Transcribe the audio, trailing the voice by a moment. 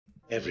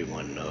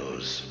Everyone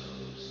knows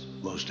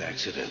most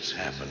accidents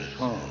happen at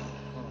home.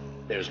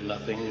 There's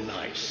nothing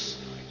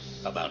nice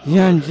about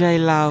Young murder J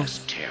as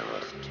Loft.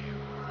 terror.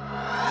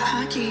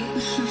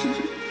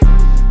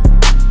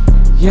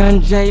 Young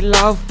J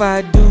Loft,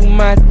 I do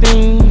my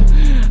thing.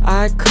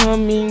 I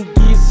come and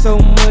get so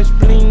much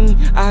bling.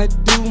 I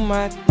do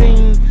my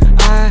thing.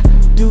 I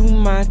do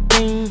my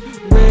thing.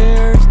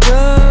 Where's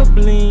the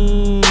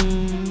bling?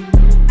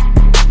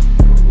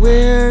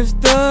 Where's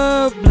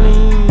the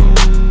bling?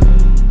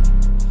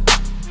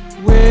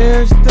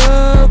 Where's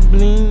the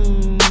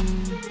bling?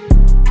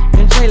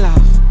 Young J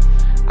Loft,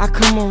 I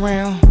come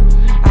around.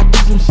 I do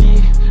some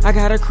shit. I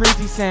got a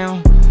crazy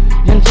sound.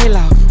 Young J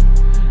Loft,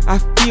 I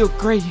feel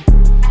great.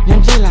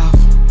 Young J Loft,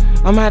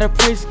 I'm at a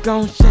place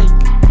gon'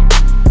 shake.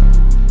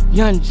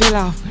 Young J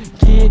Loft,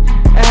 get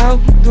out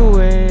the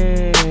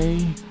way.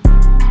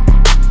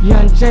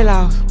 Young J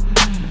Loft,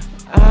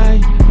 I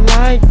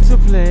like to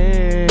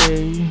play.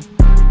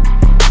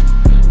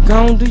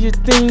 Gon' do your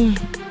thing.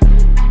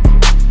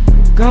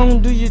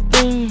 Gon' do your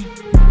thing.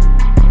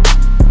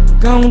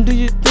 Gon' do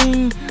your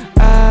thing.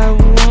 I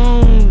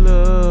want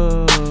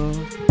love.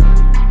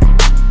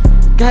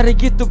 Gotta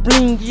get the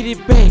bling, get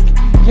it back.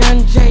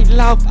 Young J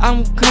Loft,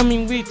 I'm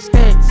coming with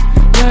stacks.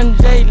 Young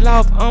J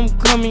Loft, I'm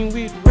coming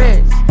with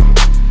rats.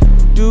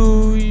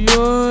 Do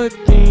your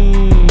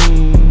thing.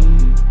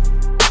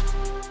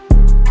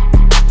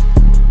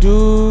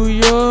 Do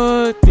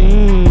your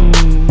thing.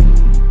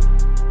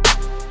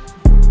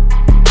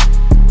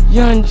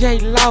 Young J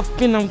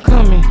Loft, and I'm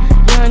coming.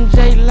 Young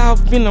J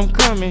Loft, and I'm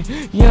coming.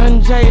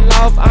 Young J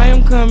Loft, I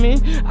am coming.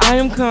 I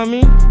am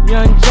coming.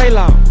 Young J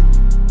Loft.